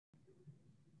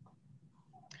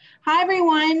Hi,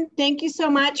 everyone. Thank you so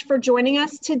much for joining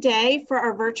us today for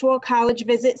our virtual college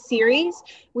visit series.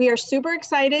 We are super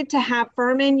excited to have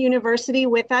Furman University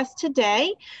with us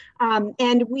today.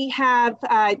 And we have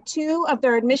two of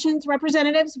their admissions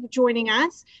representatives joining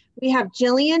us. We have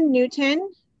Jillian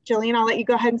Newton. Jillian, I'll let you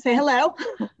go ahead and say hello.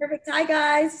 Perfect. Hi,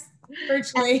 guys.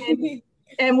 Virtually.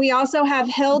 And we also have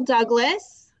Hill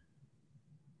Douglas.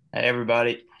 Hey,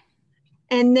 everybody.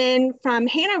 And then from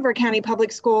Hanover County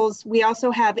Public Schools, we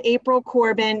also have April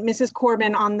Corbin, Mrs.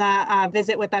 Corbin, on the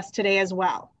visit with us today as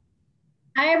well.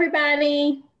 Hi,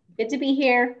 everybody. Good to be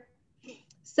here.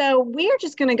 So we are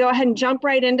just going to go ahead and jump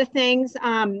right into things.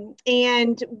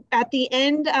 And at the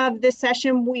end of this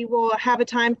session, we will have a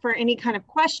time for any kind of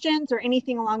questions or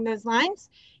anything along those lines.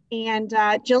 And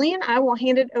Jillian, I will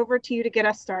hand it over to you to get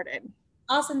us started.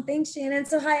 Awesome. Thanks, Shannon.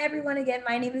 So hi, everyone. Again,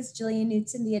 my name is Jillian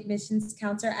Newton, the admissions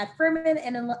counselor at Furman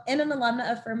and an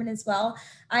alumna of Furman as well.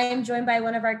 I am joined by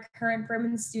one of our current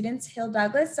Furman students, Hill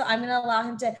Douglas. So I'm going to allow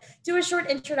him to do a short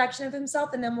introduction of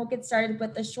himself, and then we'll get started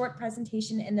with a short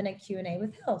presentation and then a Q&A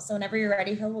with Hill. So whenever you're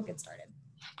ready, Hill, we'll get started.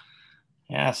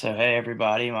 Yeah, so hey,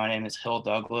 everybody. My name is Hill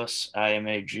Douglas. I am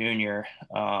a junior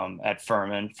at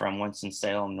Furman from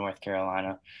Winston-Salem, North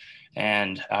Carolina,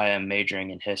 and I am majoring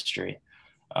in history.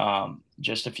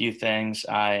 Just a few things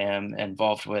I am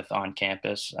involved with on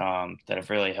campus that have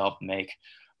really helped make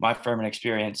my Furman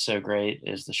experience so great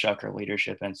is the Shucker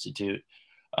Leadership Institute,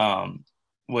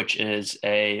 which is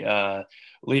a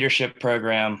leadership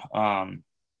program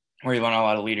where you learn a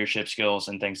lot of leadership skills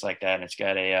and things like that. And it's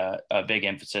got a big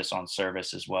emphasis on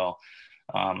service as well.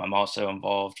 I'm also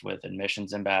involved with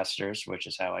admissions ambassadors, which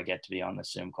is how I get to be on the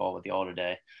Zoom call with you all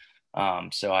today.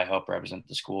 So I help represent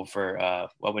the school for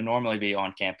what would normally be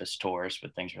on-campus tours,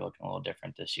 but things are looking a little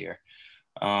different this year.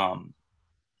 I'm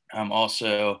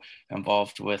also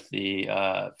involved with the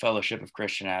Fellowship of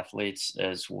Christian Athletes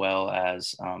as well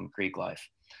as Greek Life.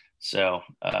 So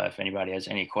if anybody has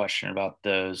any question about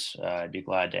those, I'd be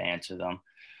glad to answer them.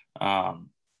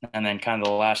 And then kind of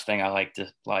the last thing I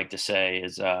like to say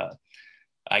is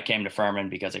I came to Furman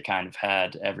because it kind of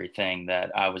had everything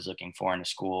that I was looking for in a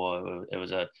school. It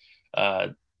was a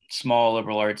small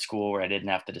liberal arts school where I didn't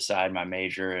have to decide my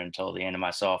major until the end of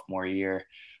my sophomore year.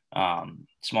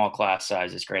 Small class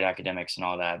sizes, great academics and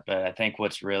all that. But I think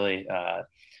what's really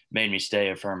made me stay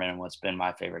at Furman and what's been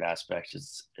my favorite aspect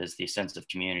is the sense of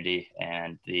community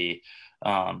and the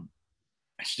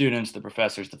students, the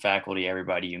professors, the faculty,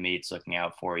 everybody you meet is looking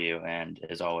out for you and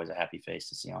is always a happy face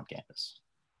to see on campus.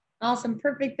 Awesome.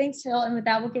 Perfect. Thanks, Hill. And with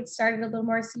that, we'll get started a little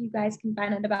more so you guys can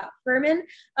find out about Furman.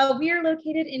 We are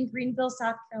located in Greenville,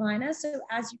 South Carolina. So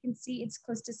as you can see, it's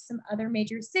close to some other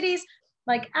major cities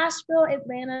like Asheville,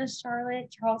 Atlanta, Charlotte,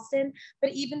 Charleston.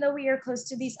 But even though we are close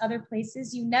to these other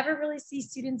places, you never really see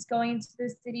students going into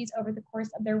those cities over the course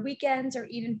of their weekends or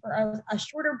even for a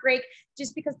shorter break,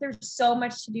 just because there's so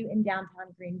much to do in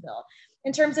downtown Greenville.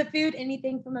 In terms of food,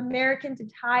 anything from American to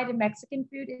Thai to Mexican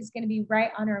food is going to be right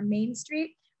on our main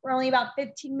street. We're only about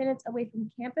 15 minutes away from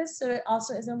campus, so it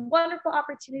also is a wonderful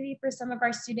opportunity for some of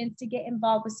our students to get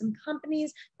involved with some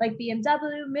companies like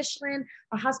BMW, Michelin,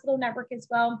 a hospital network as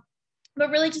well.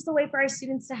 But really just a way for our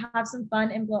students to have some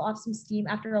fun and blow off some steam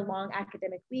after a long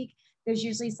academic week. There's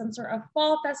usually some sort of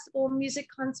fall festival, music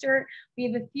concert.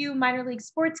 We have a few minor league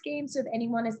sports games, so if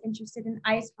anyone is interested in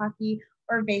ice hockey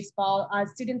or baseball,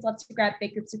 students love to grab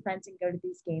big groups of friends and go to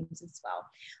these games as well.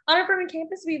 On our Furman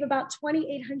campus, we have about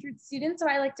 2,800 students, so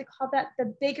I like to call that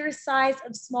the bigger size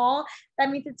of small. That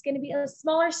means it's going to be a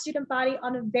smaller student body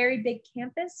on a very big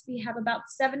campus. We have about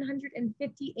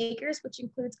 750 acres, which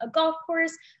includes a golf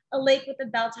course, a lake with a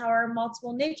bell tower,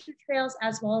 multiple nature trails,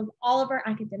 as well as all of our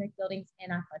academic buildings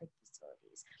and athletic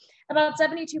facilities. About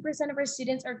 72% of our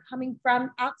students are coming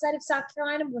from outside of South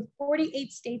Carolina, with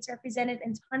 48 states represented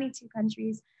in 22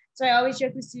 countries. So I always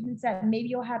joke with students that maybe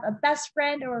you'll have a best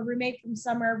friend or a roommate from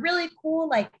somewhere really cool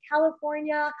like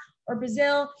California or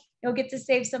Brazil. You'll get to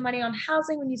save some money on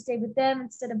housing when you stay with them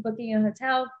instead of booking a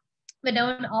hotel. But no,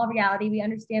 in all reality, we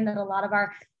understand that a lot of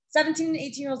our 17 and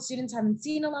 18-year-old students haven't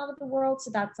seen a lot of the world. So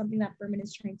that's something that Furman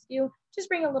is trying to do. Just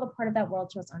bring a little part of that world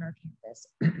to us on our campus.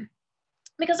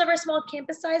 Because of our small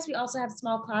campus size, we also have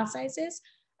small class sizes.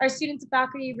 Our student to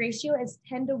faculty ratio is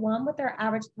 10-to-1 with our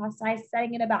average class size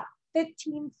setting at about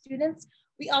 15 students.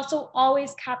 We also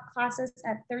always cap classes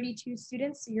at 32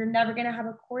 students. So you're never gonna have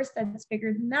a course that's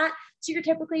bigger than that. So you're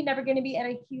typically never gonna be at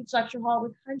a huge lecture hall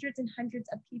with hundreds and hundreds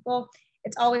of people.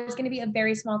 It's always gonna be a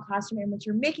very small classroom in which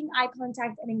you're making eye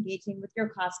contact and engaging with your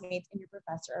classmates and your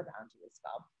professor around you as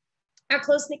well. Our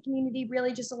close-knit community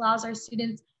really just allows our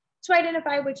students to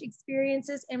identify which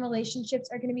experiences and relationships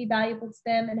are going to be valuable to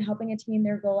them and helping attain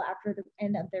their goal after the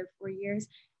end of their 4 years.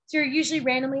 So you're usually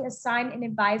randomly assigned an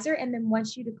advisor, and then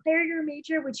once you declare your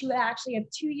major, which you actually have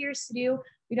 2 years to do,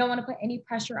 we don't want to put any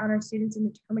pressure on our students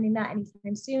in determining that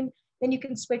anytime soon, then you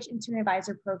can switch into an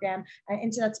advisor program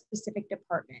into that specific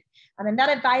department. And that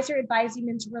advisor-advisee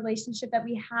mentor relationship that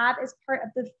we have is part of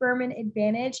the Furman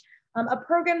Advantage, a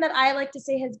program that I like to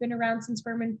say has been around since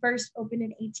Furman first opened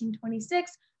in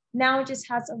 1826. Now it just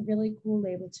has a really cool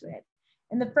label to it.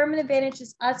 And the Furman Advantage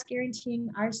is us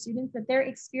guaranteeing our students that their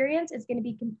experience is going to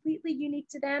be completely unique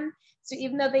to them. So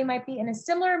even though they might be in a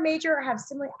similar major or have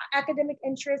similar academic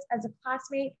interests as a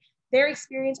classmate, their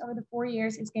experience over the 4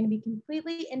 years is going to be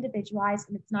completely individualized,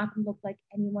 and it's not going to look like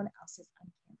anyone else's on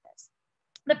campus.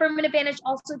 The Furman Advantage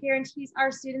also guarantees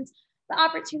our students the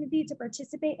opportunity to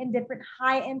participate in different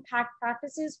high impact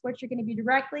practices, which are going to be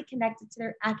directly connected to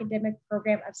their academic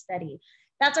program of study.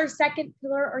 That's our second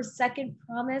pillar or second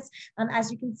promise, as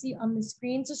you can see on the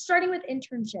screen. So starting with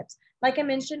internships, like I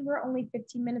mentioned, we're only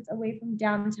 15 minutes away from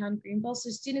downtown Greenville. So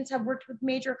students have worked with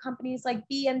major companies like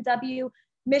BMW,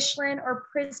 Michelin, or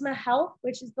Prisma Health,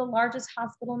 which is the largest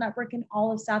hospital network in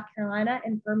all of South Carolina,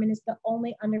 and Furman is the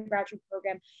only undergraduate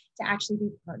program to actually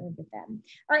be partnered with them.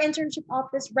 Our internship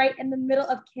office right in the middle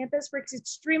of campus works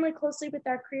extremely closely with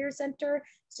our career center.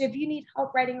 So if you need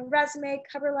help writing a resume,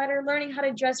 cover letter, learning how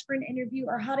to dress for an interview,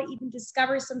 or how to even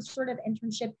discover some sort of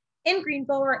internship in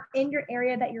Greenville or in your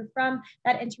area that you're from,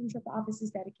 that internship office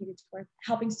is dedicated toward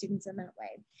helping students in that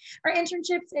way. Our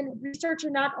internships and research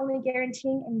are not only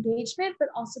guaranteeing engagement, but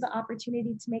also the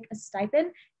opportunity to make a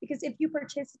stipend, because if you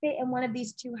participate in one of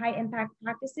these 2 high impact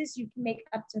practices, you can make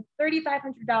up to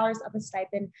 $3,500 of a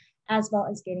stipend, as well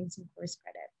as gaining some course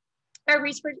credit. Our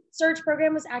research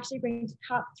program was actually ranked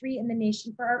top 3 in the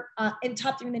nation for our,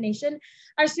 top 3 in the nation.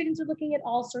 Our students are looking at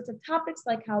all sorts of topics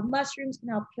like how mushrooms can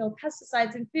help kill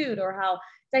pesticides in food, or how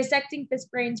dissecting fish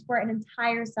brains for an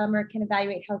entire summer can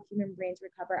evaluate how human brains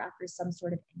recover after some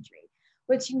sort of injury.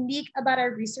 What's unique about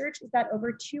our research is that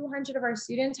over 200 of our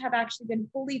students have actually been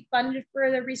fully funded for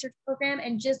the research program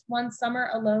in just 1 summer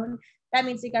alone. That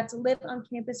means they got to live on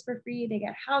campus for free, they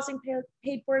got housing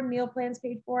paid for, meal plans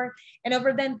paid for, and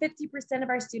over then 50% of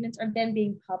our students are then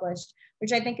being published,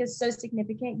 which I think is so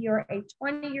significant. You're a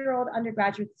 20-year-old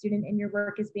undergraduate student and your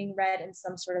work is being read in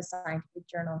some sort of scientific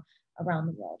journal around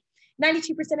the world.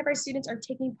 92% of our students are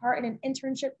taking part in an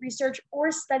internship, research,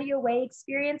 or study away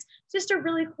experience. Just a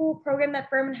really cool program that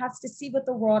Furman has to see what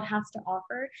the world has to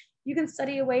offer. You can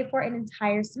study away for an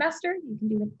entire semester. You can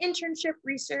do an internship,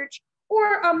 research,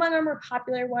 or among our more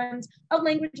popular ones, a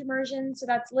language immersion. So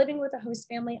that's living with a host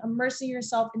family, immersing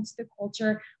yourself into the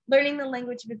culture, learning the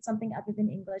language if it's something other than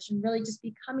English, and really just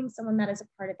becoming someone that is a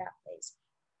part of that place.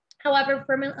 However,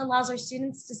 Furman allows our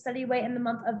students to study away in the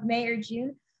month of May or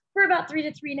June for about 3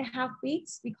 to 3.5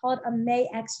 weeks. We call it a May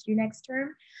X June X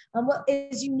term. What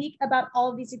is unique about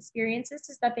all of these experiences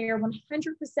is that they are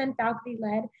 100% faculty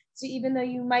led. So even though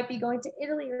you might be going to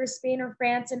Italy or Spain or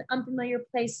France, an unfamiliar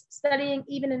place, studying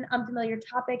even an unfamiliar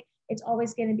topic, it's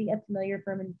always going to be a familiar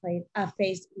Furman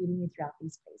face leading you throughout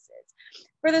these places.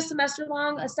 For the semester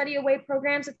long study away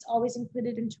programs, it's always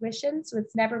included in tuition. So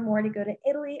it's never more to go to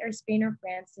Italy or Spain or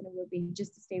France than it will be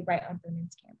just to stay right on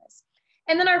Furman's campus.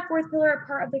 And then our fourth pillar,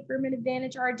 part of the Furman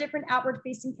Advantage, are our different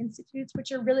outward-facing institutes,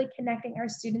 which are really connecting our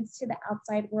students to the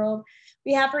outside world.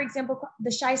 We have, for example,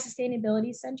 the Shy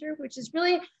Sustainability Center, which is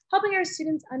really helping our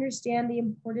students understand the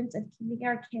importance of keeping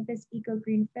our campus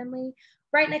eco-green friendly.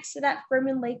 Right next to that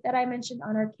Furman Lake that I mentioned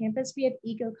on our campus, we have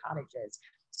eco cottages.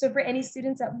 So for any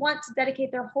students that want to dedicate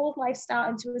their whole lifestyle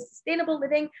into a sustainable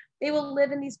living, they will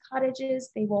live in these cottages.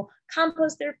 They will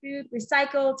compost their food,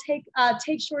 recycle,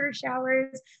 take shorter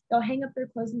showers. They'll hang up their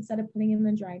clothes instead of putting them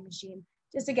in the drying machine.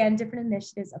 Just again, different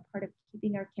initiatives, a part of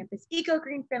keeping our campus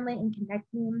eco-green friendly and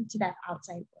connecting them to that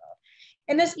outside world.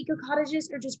 And those eco cottages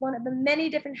are just one of the many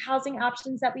different housing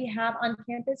options that we have on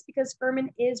campus, because Furman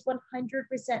is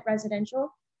 100% residential.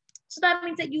 So that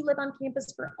means that you live on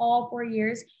campus for all 4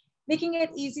 years, making it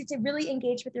easy to really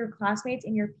engage with your classmates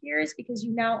and your peers, because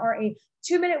you now are a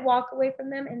 2-minute walk away from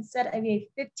them instead of a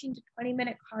 15 to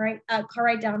 20-minute car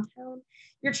ride downtown.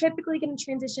 You're typically going to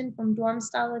transition from dorm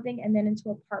style living and then into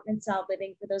apartment style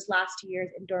living for those last 2 years,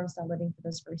 and dorm style living for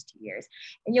those first 2 years.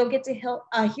 And you'll get to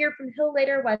hear from Hill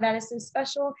later why that is so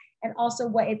special, and also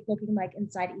what it's looking like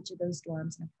inside each of those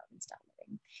dorms and apartment style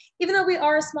living. Even though we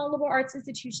are a small liberal arts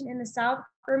institution in the South,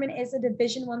 Furman is a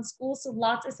Division I school, so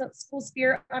lots of school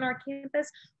spirit on our campus,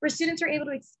 where students are able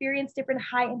to experience different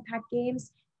high impact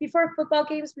games, Before football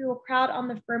games, we were proud on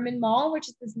the Furman Mall, which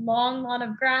is this long lawn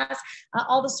of grass.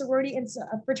 All the sorority and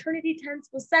fraternity tents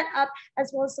will set up,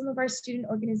 as well as some of our student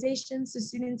organizations. So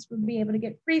students will be able to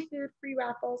get free food, free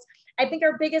raffles. I think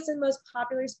our biggest and most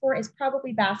popular sport is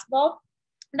probably basketball.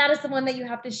 That is the one that you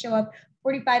have to show up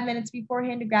 45 minutes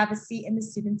beforehand to grab a seat in the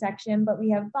student section, but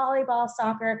we have volleyball,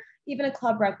 soccer, even a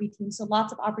club rugby team. So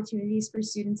lots of opportunities for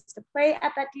students to play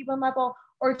at that D1 level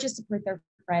or just support their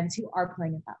friends who are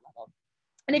playing at that level.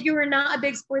 And if you are not a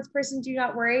big sports person, do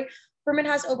not worry. Furman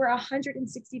has over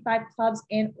 165 clubs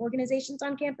and organizations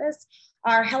on campus.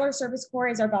 Our Heller Service Corps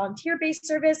is our volunteer-based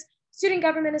service. Student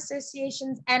government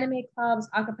associations, anime clubs,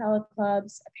 a cappella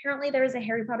clubs. Apparently there was a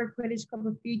Harry Potter Quidditch club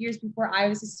a few years before I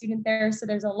was a student there, so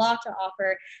there's a lot to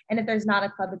offer. And if there's not a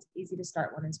club, it's easy to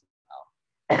start one as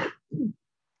well.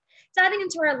 Diving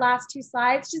into our last two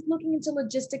slides, just looking into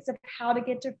logistics of how to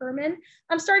get to Furman.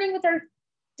 I'm starting with our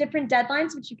different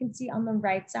deadlines, which you can see on the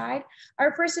right side.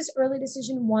 Our first is early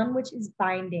decision 1, which is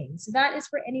binding. So that is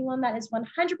for anyone that is 100%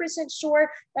 sure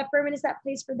that Furman is that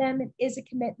place for them. It is a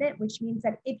commitment, which means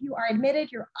that if you are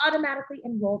admitted, you're automatically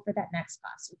enrolled for that next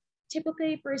class. So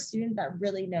typically for a student that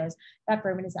really knows that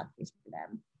Furman is that place for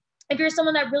them. If you're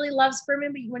someone that really loves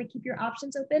Furman, but you want to keep your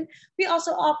options open, we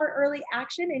also offer early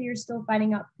action and you're still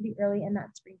finding out pretty early in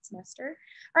that spring semester.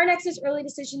 Our next is early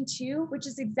decision 2, which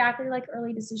is exactly like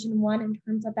early decision 1 in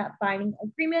terms of that binding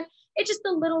agreement. It's just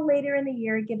a little later in the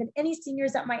year, given any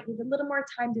seniors that might need a little more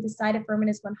time to decide if Furman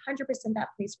is 100% that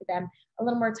place for them, a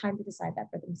little more time to decide that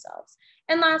for themselves.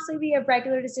 And lastly, we have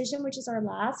regular decision, which is our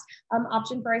last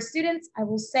option for our students. I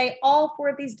will say all 4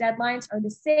 of these deadlines are the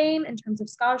same in terms of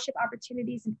scholarship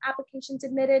opportunities and applications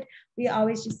admitted. We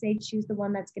always just say choose the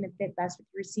one that's going to fit best with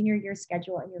your senior year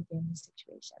schedule and your family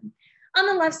situation. On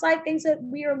the left side, things that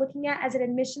we are looking at as an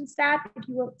admission staff, if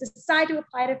you will decide to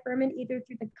apply to Furman either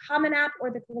through the Common App or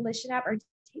the Coalition App, are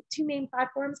 2 main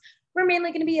platforms. We're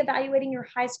mainly going to be evaluating your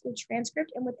high school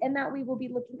transcript, and within that, we will be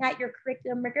looking at your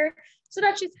curriculum rigor. So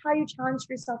that's just how you challenged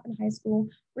yourself in high school.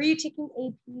 Were you taking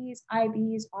APs,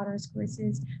 IBs, honors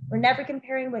courses? We're never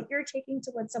comparing what you're taking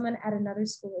to what someone at another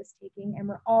school is taking, and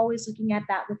we're always looking at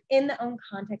that within the own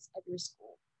context of your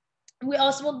school. We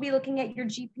also will be looking at your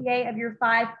GPA of your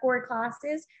 5 core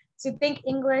classes. So think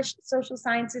English, social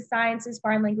sciences,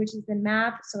 foreign languages, and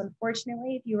math. So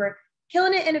unfortunately, if you were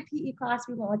killing it in a PE class,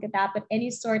 we won't look at that, but any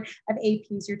sort of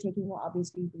APs you're taking will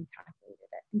obviously be recalculated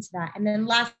into that. And then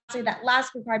lastly, that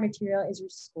last required material is your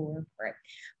school report.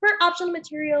 For optional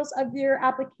materials of your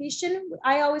application,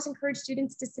 I always encourage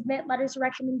students to submit letters of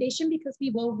recommendation because we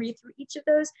will read through each of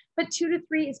those, but 2 to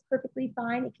 3 is perfectly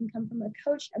fine. It can come from a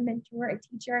coach, a mentor, a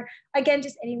teacher, again,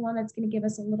 just anyone that's going to give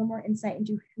us a little more insight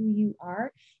into who you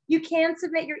are. You can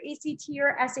submit your ACT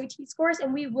or SAT scores,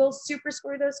 and we will super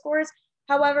score those scores.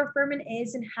 However, Furman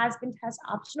is and has been test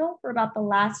optional for about the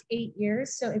last 8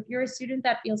 years. So if you're a student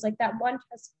that feels like that one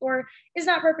test score is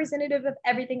not representative of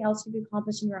everything else you've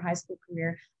accomplished in your high school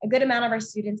career, a good amount of our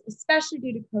students, especially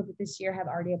due to COVID this year, have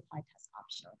already applied test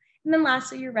optional. And then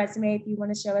lastly, your resume, if you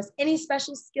want to show us any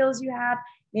special skills you have,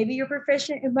 maybe you're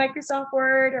proficient in Microsoft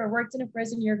Word or worked in a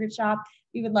frozen yogurt shop,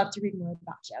 we would love to read more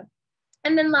about you.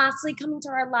 And then lastly, coming to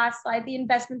our last slide, the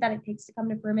investment that it takes to come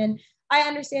to Furman. I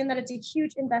understand that it's a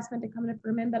huge investment to come to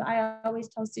Furman, but I always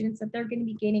tell students that they're going to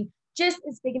be gaining just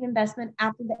as big an investment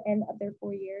after the end of their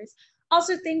 4 years.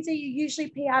 Also, things that you usually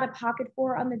pay out of pocket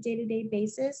for on the day-to-day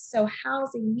basis. So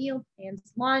housing, meal plans,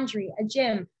 laundry, a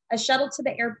gym, a shuttle to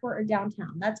the airport or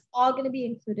downtown. That's all going to be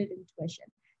included in tuition.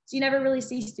 So you never really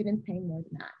see students paying more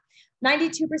than that.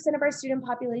 92% of our student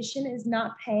population is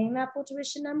not paying that full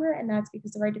tuition number, and that's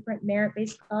because of our different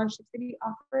merit-based scholarships that we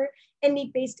offer and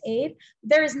need-based aid.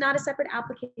 There is not a separate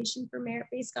application for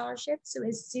merit-based scholarships, so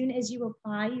as soon as you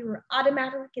apply, you are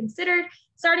automatically considered,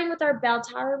 starting with our bell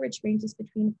tower, which ranges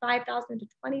between $5,000 to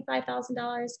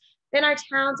 $25,000. Then our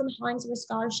Towns and Hollingsworth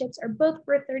scholarships are both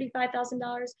worth $35,000,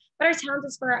 but our Towns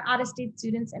is for our out-of-state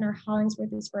students and our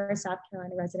Hollingsworth is for our South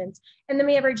Carolina residents. And then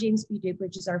we have our James B. Duke,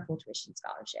 which is our full tuition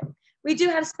scholarship. We do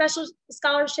have special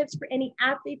scholarships for any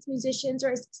athletes, musicians,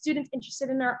 or students interested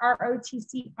in our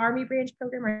ROTC Army Branch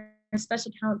program, our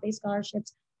special talent-based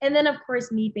scholarships. And then of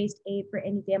course, need-based aid for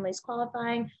any families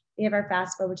qualifying. We have our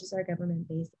FAFSA, which is our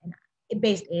government-based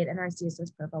aid, and our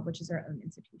CSS profile, which is our own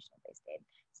institutional-based aid.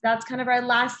 That's kind of our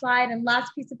last slide and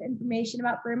last piece of information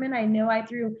about Furman. I know I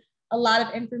threw a lot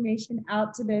of information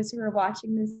out to those who are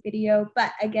watching this video,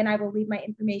 but again, I will leave my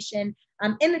information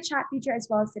in the chat feature as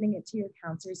well as sending it to your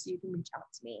counselor so you can reach out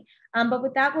to me. But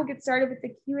with that, we'll get started with the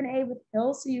Q&A with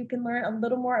Hill so you can learn a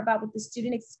little more about what the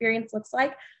student experience looks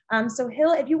like. So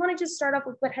Hill, if you want to just start off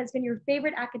with what has been your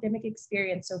favorite academic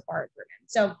experience so far at Furman.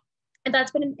 So And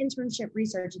that's been an internship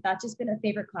research. That's just been a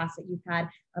favorite class that you've had.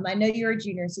 I know you're a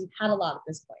junior, so you've had a lot at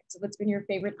this point. So what's been your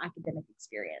favorite academic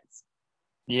experience?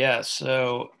 Yeah,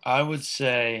 so I would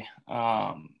say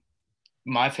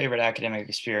my favorite academic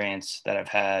experience that I've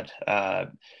had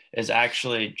is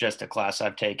actually just a class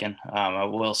I've taken. I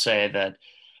will say that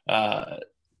uh,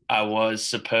 I was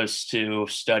supposed to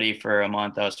study for a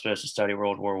month. I was supposed to study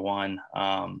World War One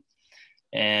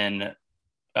in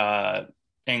uh,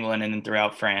 England and then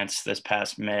throughout France this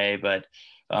past May, but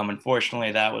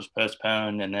unfortunately that was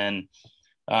postponed. And then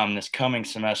this coming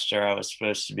semester, I was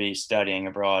supposed to be studying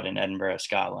abroad in Edinburgh,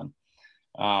 Scotland.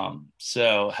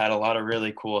 So had a lot of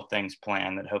really cool things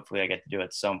planned that hopefully I get to do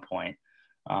at some point.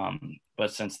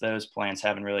 But since those plans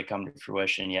haven't really come to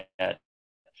fruition yet,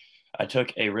 I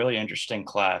took a really interesting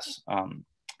class. And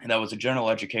that was a general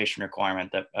education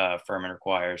requirement that Furman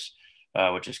requires,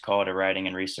 which is called a writing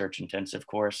and research intensive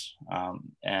course.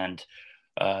 And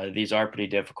these are pretty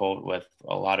difficult with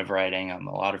a lot of writing, a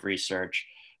lot of research,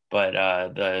 but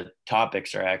the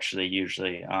topics are actually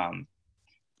usually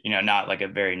not like a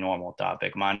very normal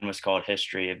topic. Mine was called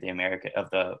history of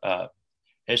the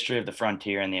history of the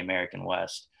frontier in the American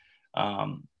West.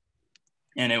 And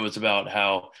it was about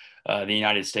how the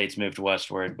United States moved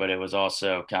westward, but it was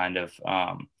also kind of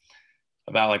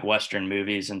about like Western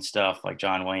movies and stuff, like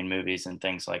John Wayne movies and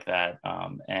things like that.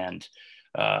 And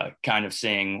kind of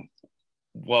seeing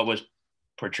what was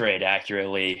portrayed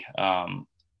accurately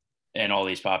in all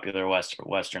these popular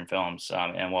Western films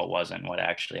and what wasn't, what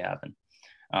actually happened.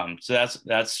 So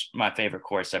that's my favorite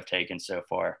course I've taken so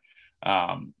far,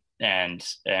 and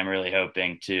I'm really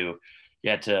hoping to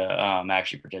get to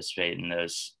actually participate in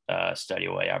those study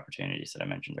away opportunities that I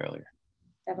mentioned earlier.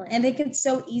 Definitely. And I think it's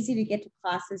so easy to get to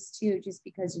classes too, just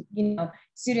because,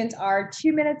 students are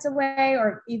 2 minutes away,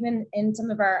 or even in some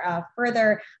of our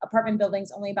further apartment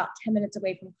buildings, only about 10 minutes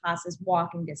away from classes,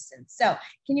 walking distance. So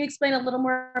can you explain a little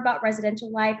more about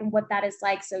residential life and what that is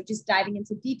like? So just diving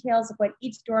into details of what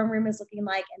each dorm room is looking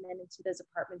like, and then into those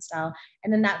apartment style,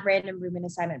 and then that random room and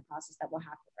assignment process that we'll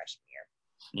have for freshman year.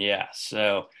 Yeah.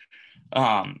 So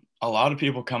a lot of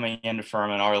people coming into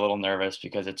Furman are a little nervous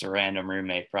because it's a random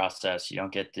roommate process. You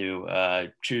don't get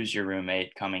to choose your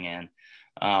roommate coming in,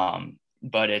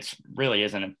 but it really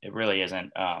isn't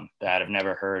bad. I've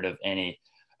never heard of any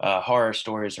horror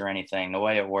stories or anything. The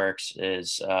way it works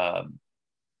is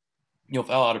you'll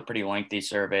fill out a pretty lengthy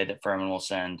survey that Furman will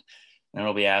send, and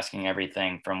it'll be asking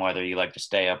everything from whether you like to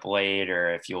stay up late,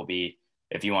 or if you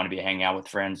want to be hanging out with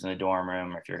friends in the dorm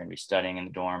room, or if you're going to be studying in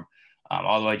the dorm.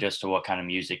 All the way just to what kind of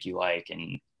music you like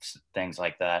and things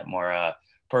like that, more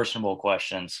personable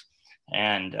questions.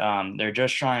 And they're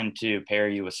just trying to pair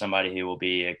you with somebody who will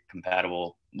be a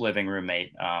compatible living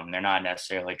roommate. They're not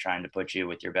necessarily trying to put you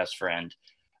with your best friend,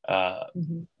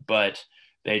 but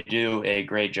they do a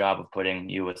great job of putting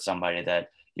you with somebody that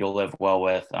you'll live well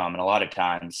with. And a lot of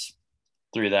times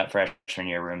through that freshman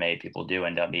year roommate, people do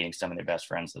end up meeting some of their best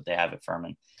friends that they have at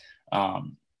Furman.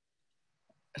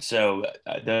 So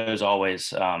those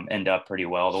always end up pretty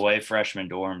well. The way freshman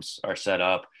dorms are set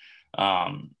up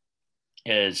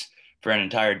is for an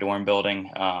entire dorm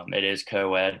building. It is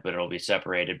co-ed, but it'll be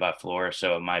separated by floor.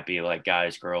 So it might be like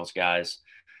guys, girls, guys.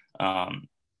 And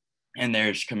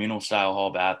there's communal style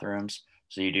hall bathrooms.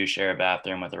 So you do share a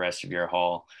bathroom with the rest of your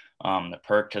hall. The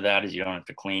perk to that is you don't have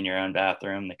to clean your own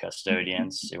bathroom. The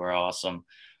custodians, who are awesome,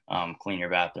 clean your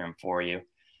bathroom for you.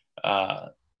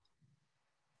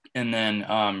 And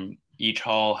then each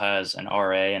hall has an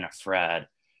RA and a FRAD.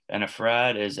 And a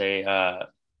FRAD is a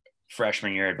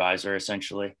freshman year advisor,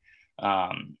 essentially.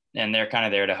 And they're kind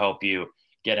of there to help you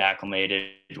get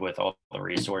acclimated with all the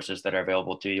resources that are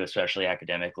available to you, especially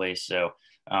academically. So,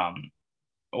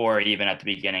 or even at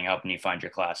the beginning, helping you find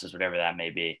your classes, whatever that may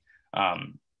be.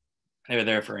 They're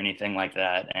there for anything like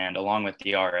that. And along with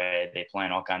the RA, they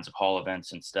plan all kinds of hall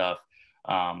events and stuff.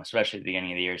 Especially at the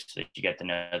beginning of the year, so that you get to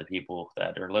know the people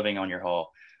that are living on your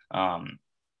hall.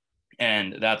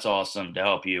 And that's awesome to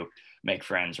help you make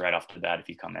friends right off the bat if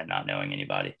you come in not knowing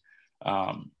anybody.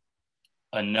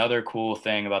 Another cool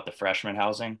thing about the freshman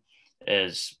housing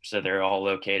is, so they're all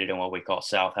located in what we call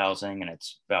South housing, and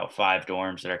it's about 5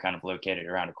 dorms that are kind of located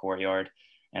around a courtyard.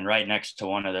 And right next to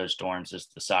one of those dorms is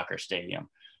the soccer stadium.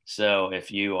 So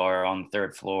if you are on the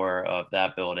 3rd floor of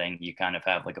that building, you kind of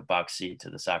have like a box seat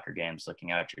to the soccer games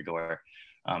looking out your door.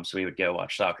 So we would go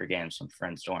watch soccer games from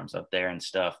friends' dorms up there and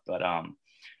stuff. But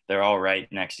they're all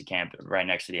right next to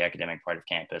the academic part of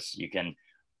campus. You can,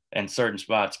 in certain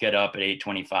spots, get up at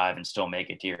 8:25 and still make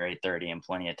it to your 8:30 in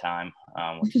plenty of time,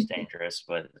 which is dangerous,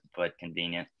 but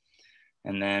convenient.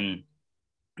 And then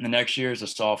the next year as a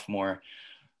sophomore,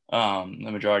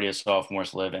 The majority of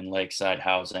sophomores live in lakeside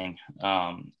housing.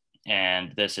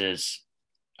 And this is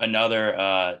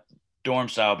another dorm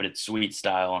style, but it's suite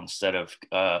style instead of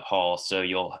hall. So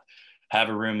you'll have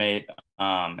a roommate,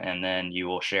 and then you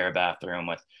will share a bathroom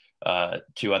with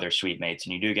 2 other suite mates.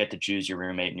 And you do get to choose your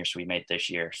roommate and your suite mate this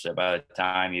year. So by the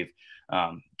time you've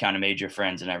kind of made your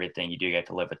friends and everything, you do get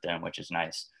to live with them, which is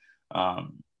nice.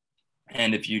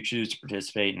 And if you choose to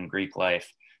participate in Greek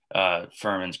life,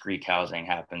 Furman's Greek housing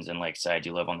happens in Lakeside.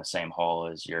 You live on the same hall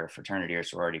as your fraternity or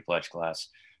sorority pledge class,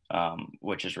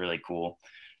 which is really cool.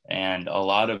 And a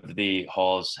lot of the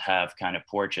halls have kind of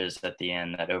porches at the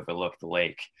end that overlook the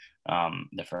lake,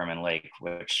 the Furman Lake,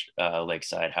 which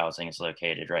Lakeside housing is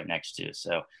located right next to.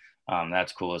 So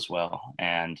that's cool as well.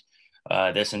 And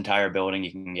this entire building,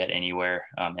 you can get anywhere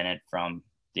in it from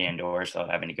the indoors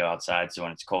without having to go outside. So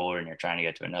when it's colder and you're trying to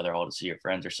get to another hall to see your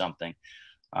friends or something,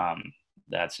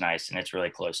 that's nice. And it's really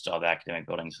close to all the academic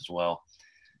buildings as well.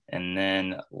 And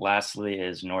then lastly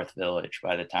is North Village.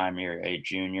 By the time you're a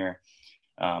junior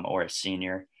or a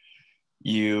senior,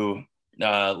 you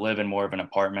live in more of an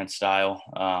apartment style.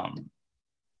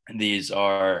 These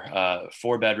are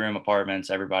 4-bedroom apartments.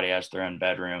 Everybody has their own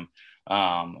bedroom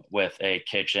with a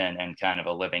kitchen and kind of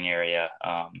a living area,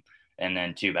 and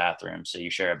then 2 bathrooms. So you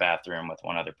share a bathroom with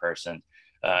one other person.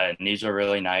 And these are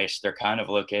really nice. They're kind of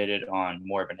located on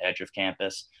more of an edge of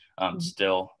campus.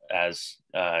 Still, as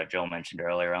Joel mentioned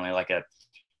earlier, only like a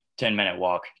 10-minute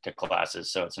walk to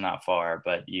classes. So it's not far,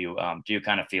 but you do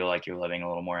kind of feel like you're living a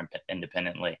little more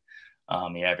independently.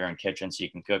 You have your own kitchen, so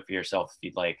you can cook for yourself if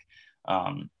you'd like,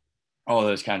 all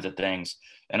those kinds of things.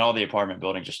 And all the apartment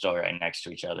buildings are still right next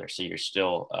to each other. So you're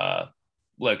still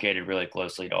located really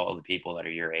closely to all the people that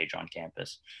are your age on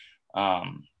campus.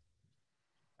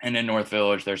 And in North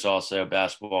Village, there's also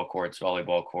basketball courts,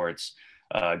 volleyball courts,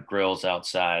 grills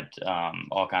outside,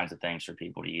 all kinds of things for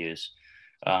people to use.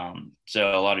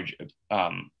 So a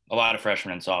lot of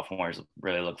freshmen and sophomores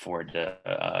really look forward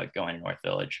to going to North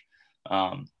Village.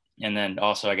 And then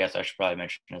also, I guess I should probably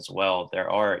mention as well, there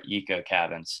are eco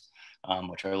cabins,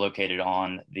 which are located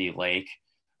on the lake.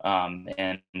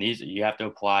 And these, you have to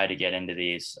apply to get into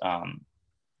these,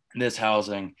 this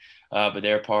housing, but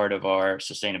they're part of our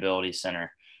sustainability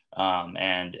center.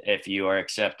 And if you are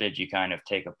accepted, you kind of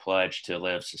take a pledge to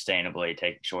live sustainably,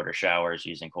 take shorter showers,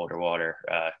 using colder water,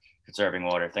 conserving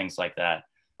water, things like that.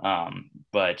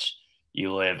 But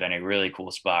you live in a really cool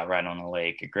spot right on the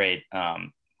lake, a great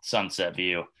sunset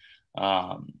view.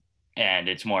 And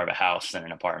it's more of a house than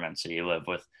an apartment. So you live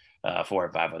with 4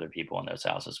 or 5 other people in those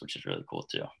houses, which is really cool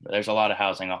too. But there's a lot of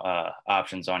housing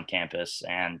options on campus,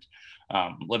 and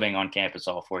living on campus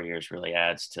all 4 years really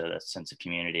adds to the sense of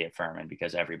community at Furman,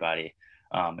 because everybody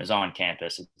is on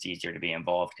campus. It's easier to be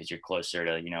involved because you're closer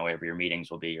to, wherever your meetings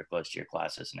will be, you're close to your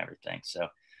classes and everything. So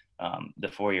the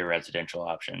 4-year residential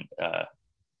option,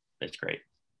 it's great.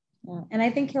 Yeah. And I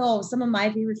think some of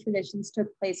my favorite traditions took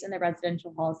place in the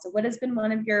residential hall. So what has been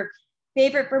one of your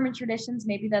favorite Furman traditions?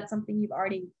 Maybe that's something you've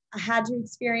already had to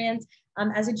experience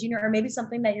as a junior, or maybe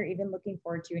something that you're even looking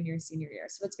forward to in your senior year.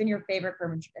 So what's been your favorite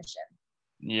Furman tradition?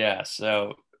 Yeah,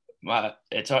 so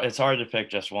it's hard to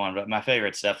pick just one, but my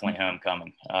favorite's definitely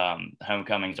homecoming.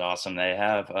 Homecoming's awesome. They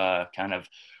have kind of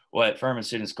what Furman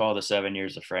students call the 7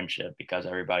 years of friendship, because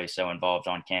everybody's so involved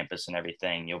on campus and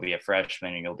everything. You'll be a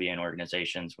freshman and you'll be in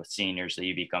organizations with seniors that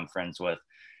you become friends with.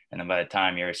 And then by the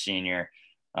time you're a senior,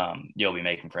 you'll be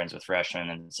making friends with freshmen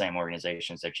in the same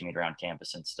organizations that you meet around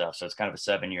campus and stuff. So it's kind of a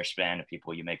 7-year span of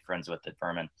people you make friends with at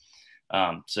Furman.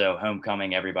 So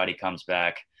homecoming, everybody comes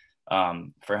back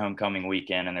for homecoming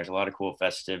weekend, and there's a lot of cool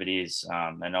festivities,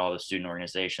 and all the student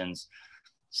organizations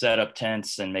set up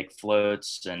tents and make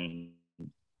floats, and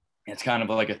it's kind of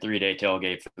like a 3-day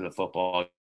tailgate for the football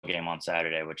game on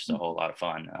Saturday, which is a whole lot of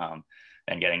fun.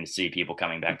 And getting to see people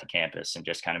coming back to campus, and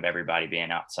just kind of everybody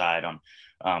being outside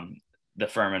on the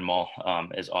Furman Mall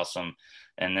is awesome.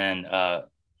 And then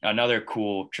another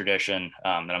cool tradition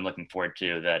that I'm looking forward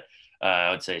to that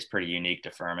I would say is pretty unique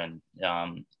to Furman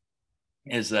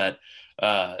is that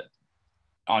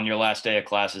on your last day of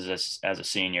classes as a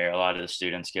senior, a lot of the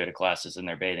students go to classes in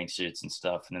their bathing suits and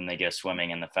stuff, and then they go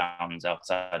swimming in the fountains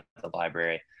outside the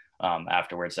library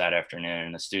afterwards that afternoon.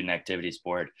 And the student activities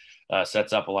board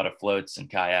sets up a lot of floats and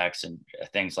kayaks and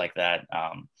things like that.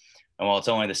 And while it's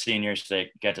only the seniors that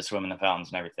get to swim in the fountains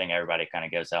and everything, everybody kind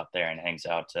of goes out there and hangs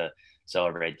out to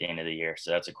celebrate the end of the year.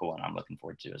 So that's a cool one I'm looking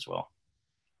forward to as well.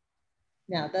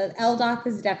 Yeah, the LDOC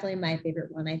is definitely my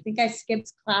favorite one. I think I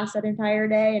skipped class that entire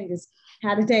day and just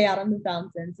had a day out on the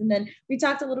fountains. And then we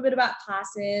talked a little bit about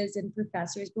classes and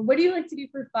professors, but what do you like to do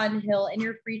for fun, Hill, in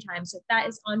your free time? So if that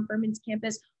is on Furman's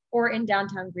campus or in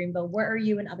downtown Greenville. What are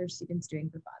you and other students doing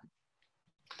for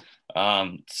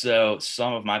fun? So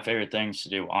some of my favorite things to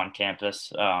do on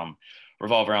campus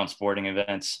revolve around sporting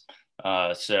events.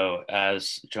 So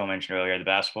as Joe mentioned earlier, the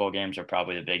basketball games are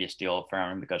probably the biggest deal at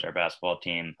Furman because our basketball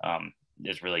team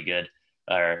is really good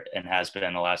and has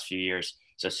been the last few years.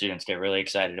 So students get really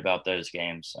excited about those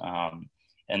games.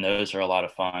 And those are a lot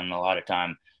of fun. A lot of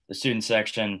time, the student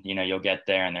section, you'll get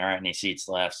there and there aren't any seats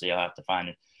left. So you'll have to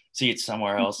find seats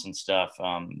somewhere else and stuff.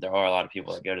 There are a lot of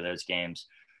people that go to those games.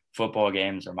 Football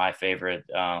games are my favorite.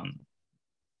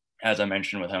 As I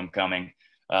mentioned with homecoming,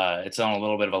 it's on a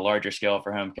little bit of a larger scale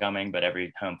for homecoming, but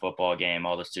every home football game,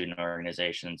 all the student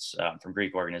organizations, from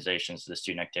Greek organizations to the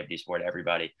student activities board,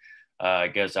 everybody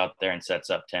goes out there and sets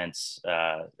up tents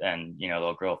and,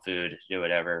 they'll grill food, do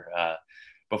whatever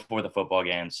before the football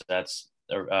games. So that's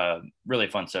a really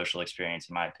fun social experience,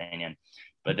 in my opinion.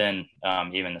 But then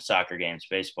even the soccer games,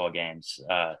 baseball games,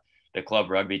 the club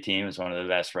rugby team is one of the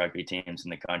best rugby teams in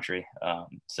the country.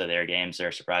 So their games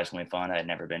are surprisingly fun. I had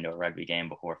never been to a rugby game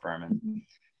before Furman.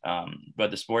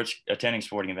 But attending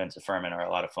sporting events at Furman are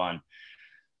a lot of fun.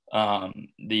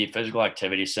 The physical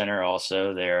activity center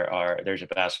also, there's a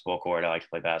basketball court. I like to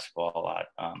play basketball a lot.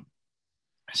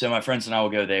 So my friends and I will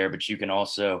go there, but you can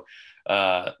also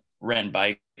rent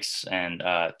bikes and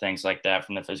things like that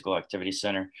from the physical activity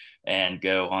center and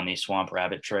go on the Swamp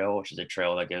Rabbit Trail, which is a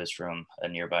trail that goes from a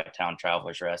nearby town,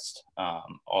 Travelers Rest,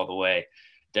 all the way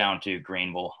down to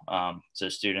Greenville. So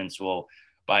students will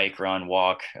bike, run,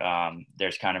 walk.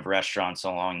 There's kind of restaurants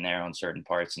along there on certain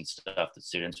parts and stuff that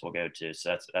students will go to.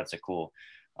 So that's a cool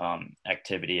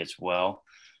activity as well.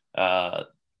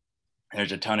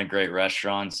 There's a ton of great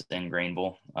restaurants in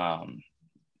Greenville.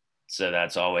 So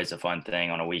that's always a fun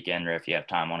thing on a weekend, or if you have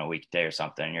time on a weekday or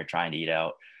something and you're trying to eat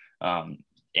out,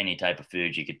 any type of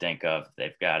food you could think of,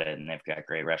 they've got it, and they've got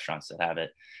great restaurants that have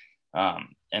it.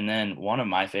 And then one of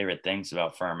my favorite things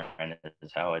about Furman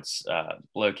is how it's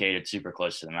located super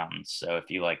close to the mountains. So if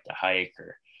you like to hike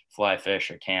or fly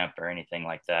fish or camp or anything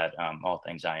like that, all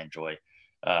things I enjoy,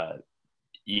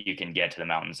 you can get to the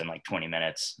mountains in like 20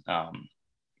 minutes.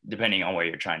 Depending on where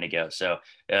you're trying to go. So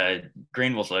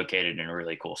Greenville's located in a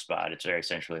really cool spot. It's very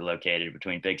centrally located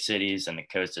between big cities, and the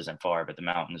coast isn't far, but the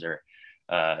mountains are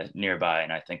nearby.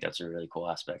 And I think that's a really cool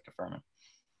aspect of Furman.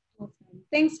 Awesome.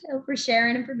 Thanks, Hill, for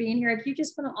sharing and for being here. If you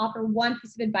just want to offer one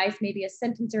piece of advice, maybe a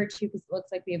sentence or two, because it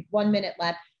looks like we have 1 minute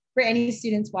left for any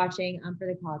students watching for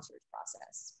the college search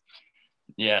process.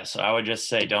 Yeah, so I would just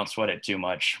say don't sweat it too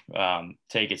much.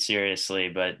 Take it seriously,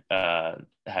 but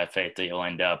have faith that you'll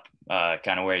end up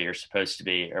kind of where you're supposed to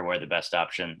be, or where the best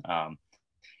option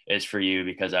is for you,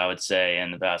 because I would say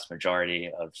in the vast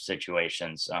majority of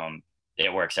situations,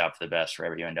 it works out for the best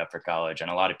wherever you end up for college.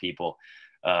 And a lot of people,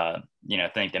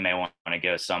 think they may want to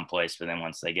go someplace, but then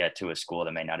once they get to a school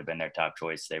that may not have been their top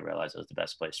choice, they realize it was the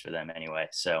best place for them anyway.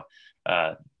 So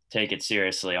take it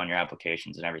seriously on your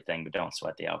applications and everything, but don't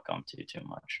sweat the outcome too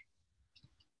much.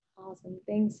 Awesome.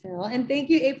 Thanks, Hill. And thank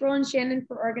you, April and Shannon,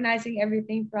 for organizing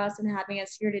everything for us and having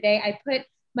us here today. I put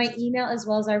my email as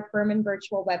well as our Furman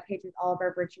virtual webpage with all of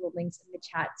our virtual links in the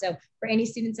chat. So for any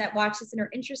students that watch this and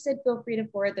are interested, feel free to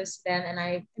forward those to them. And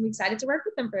I am excited to work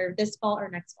with them for this fall or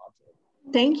next fall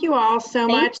too. Thank you all so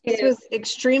much. This was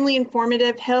extremely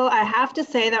informative. Hill, I have to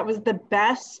say that was the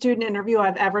best student interview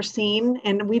I've ever seen,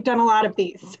 and we've done a lot of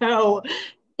these. So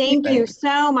thank you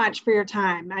so much for your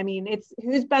time. I mean,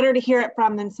 who's better to hear it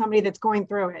from than somebody that's going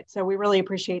through it. So we really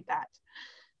appreciate that.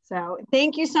 So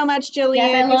thank you so much, Jillian.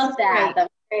 Yes, I love that. That was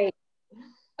great.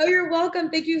 Oh, you're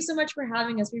welcome. Thank you so much for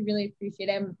having us. We really appreciate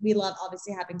it. And we love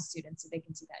obviously having students so they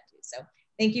can see that too. So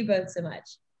thank you both so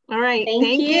much. All right.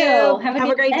 Thank you. Have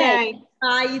a great day.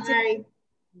 Bye. You too. Bye.